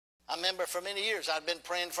remember for many years I'd been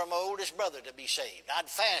praying for my oldest brother to be saved. I'd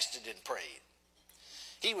fasted and prayed.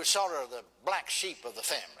 He was sort of the black sheep of the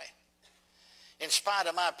family. In spite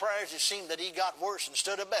of my prayers, it seemed that he got worse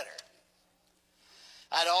instead of better.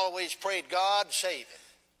 I'd always prayed, God, save him.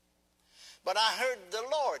 But I heard the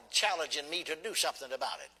Lord challenging me to do something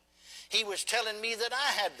about it. He was telling me that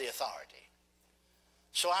I had the authority.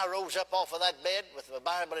 So I rose up off of that bed with my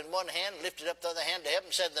Bible in one hand, lifted up the other hand to heaven,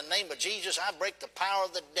 and said, in the name of Jesus, I break the power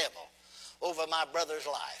of the devil over my brother's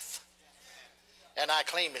life. And I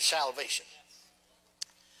claim his salvation.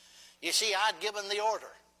 You see, I'd given the order.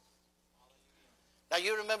 Now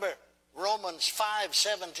you remember Romans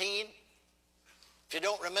 5:17? If you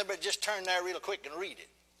don't remember it, just turn there real quick and read it.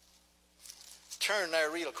 Turn there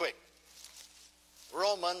real quick.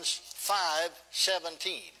 Romans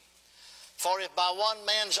 5:17. For if by one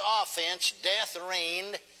man's offense death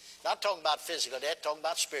reigned, not talking about physical death, talking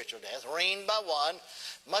about spiritual death, reigned by one,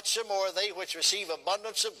 much more they which receive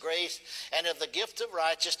abundance of grace and of the gift of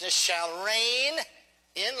righteousness shall reign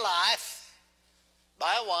in life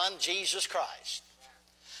by one, Jesus Christ.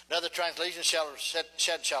 Another translation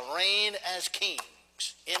shall reign as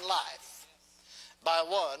kings in life by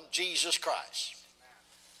one, Jesus Christ.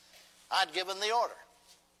 I'd given the order.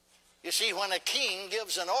 You see, when a king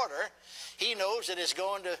gives an order, he knows that it's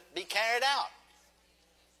going to be carried out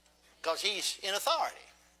because he's in authority.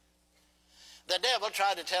 The devil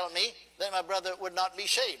tried to tell me that my brother would not be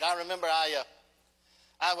saved. I remember I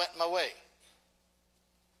went my way.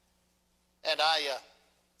 And I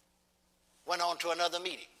went on to another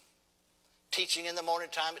meeting. Teaching in the morning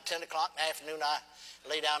time at 10 o'clock. In the afternoon I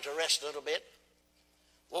lay down to rest a little bit.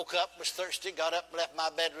 Woke up, was thirsty, got up, left my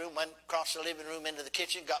bedroom, went across the living room into the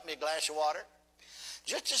kitchen, got me a glass of water.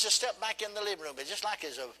 Just as I stepped back in the living room, it's just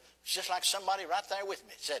like somebody right there with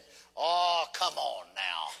me said, oh, come on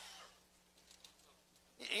now.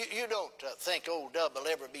 You don't think old Dub will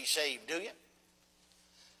ever be saved, do you?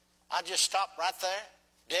 I just stopped right there,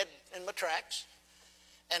 dead in my tracks,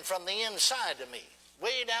 and from the inside of me,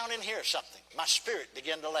 way down in here something, my spirit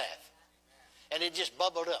began to laugh. And it just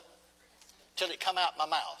bubbled up till it come out my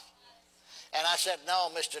mouth. And I said, no,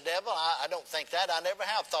 Mr. Devil, I don't think that. I never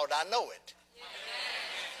have thought. I know it.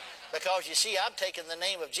 Because you see, I've taken the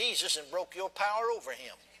name of Jesus and broke your power over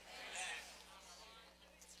him.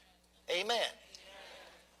 Amen.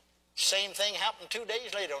 Same thing happened 2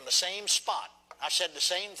 days later on the same spot. I said the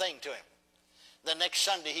same thing to him. The next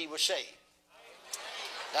Sunday he was saved.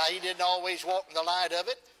 Now he didn't always walk in the light of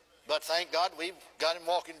it, but thank God we've got him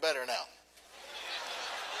walking better now.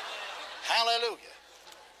 Hallelujah.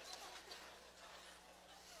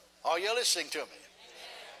 Are you listening to me?